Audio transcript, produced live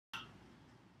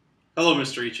Hello,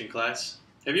 Mr. H in class.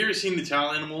 Have you ever seen the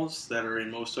towel animals that are in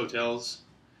most hotels?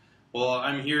 Well,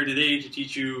 I'm here today to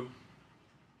teach you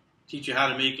how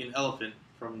to make an elephant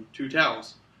from two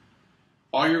towels.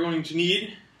 All you're going to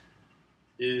need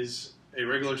is a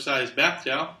regular sized bath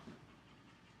towel,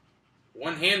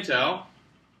 one hand towel,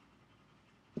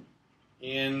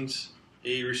 and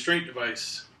a restraint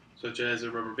device such as a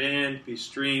rubber band, piece of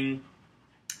string,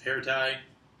 hair tie.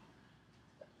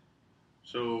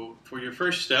 So for your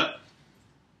first step,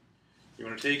 you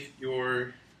want to take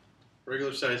your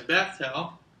regular sized bath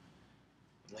towel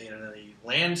and lay it in a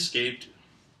landscaped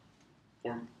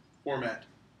format.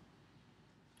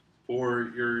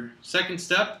 For your second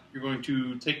step, you're going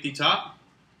to take the top,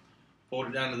 fold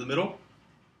it down to the middle.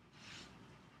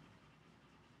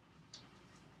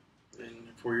 Then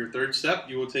for your third step,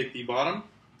 you will take the bottom,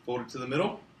 fold it to the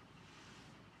middle.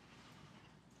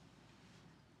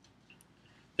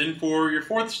 Then for your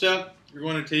fourth step, you're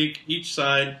going to take each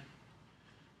side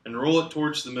and roll it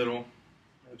towards the middle.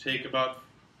 It'll take about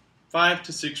 5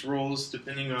 to 6 rolls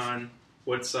depending on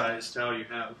what size towel you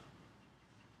have.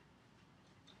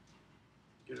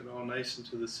 Get it all nice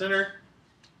into the center.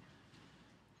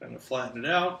 Kind of flatten it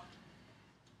out.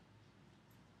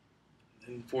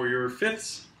 And for your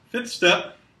fifth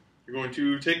step, you're going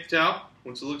to take the towel,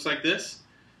 once it looks like this,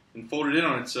 and fold it in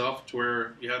on itself to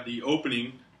where you have the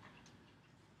opening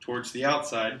towards the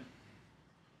outside.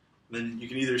 Then you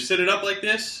can either sit it up like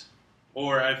this,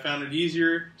 or I found it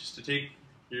easier just to take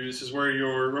this is where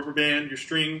your rubber band, your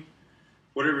string,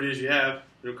 whatever it is you have,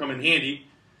 it'll come in handy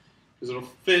because it'll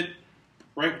fit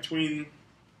right between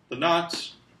the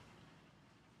knots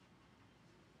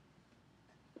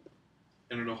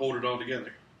and it'll hold it all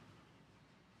together.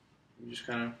 You just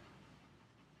kind of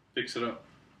fix it up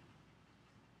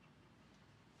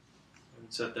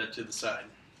and set that to the side.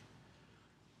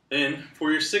 Then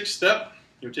for your sixth step,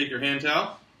 you'll take your hand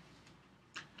towel,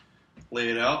 lay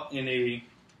it out in a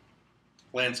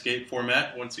landscape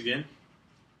format once again,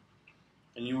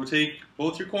 and you will take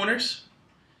both your corners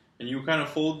and you will kind of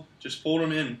fold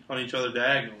them in on each other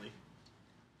diagonally.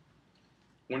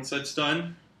 Once that's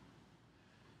done,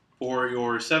 for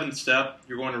your seventh step,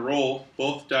 you're going to roll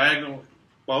both diagonal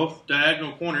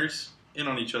corners in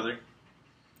on each other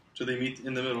so they meet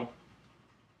in the middle.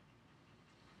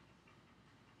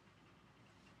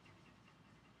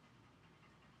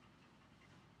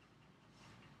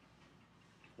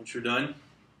 Once you're done,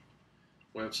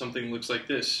 we'll have something that looks like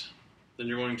this. Then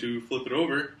you're going to flip it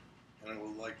over, and it will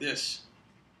look like this.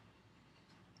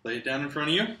 Lay it down in front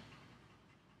of you.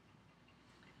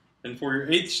 And for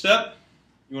your eighth step,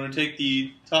 you want to take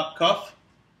the top cuff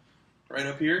right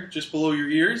up here, just below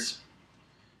your ears.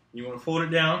 You want to fold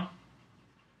it down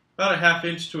about a ½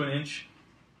 inch to an inch,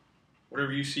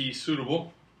 whatever you see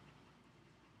suitable.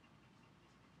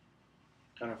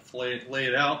 Kind of lay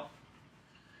it out.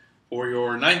 For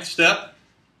your ninth step,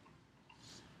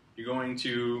 you're going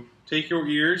to take your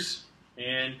ears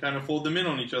and kind of fold them in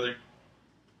on each other.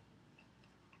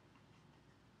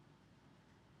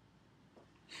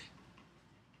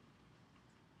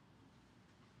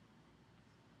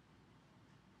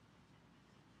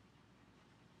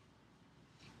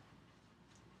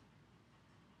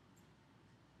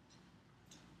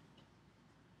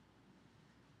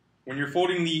 When you're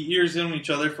folding the ears in on each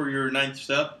other for your ninth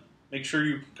step, make sure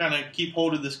you kind of keep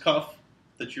hold of this cuff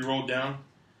that you rolled down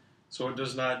so it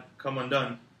does not come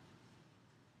undone.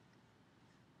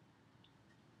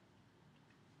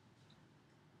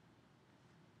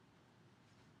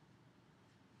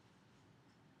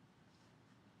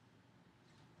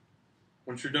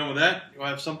 Once you're done with that, you'll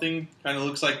have something kind of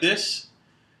looks like this.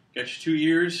 Got your 2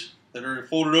 ears that are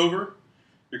folded over,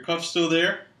 your cuff's still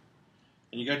there,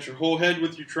 and you got your whole head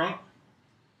with your trunk.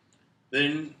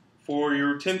 Then for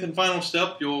your 10th and final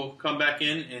step, you'll come back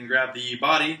in and grab the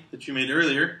body that you made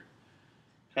earlier.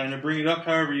 Kind of bring it up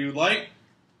however you like.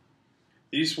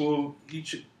 Each of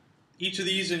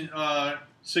these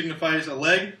signifies a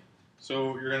leg.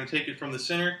 So you're going to take it from the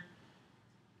center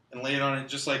and lay it on it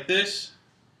just like this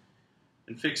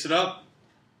and fix it up.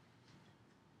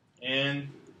 And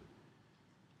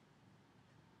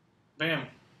bam,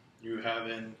 you have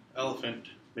an elephant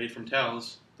made from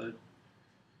towels that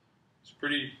is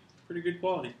pretty good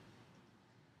quality.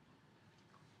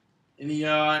 Any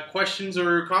questions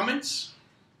or comments?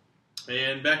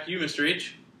 And back to you, Mr.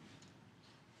 H.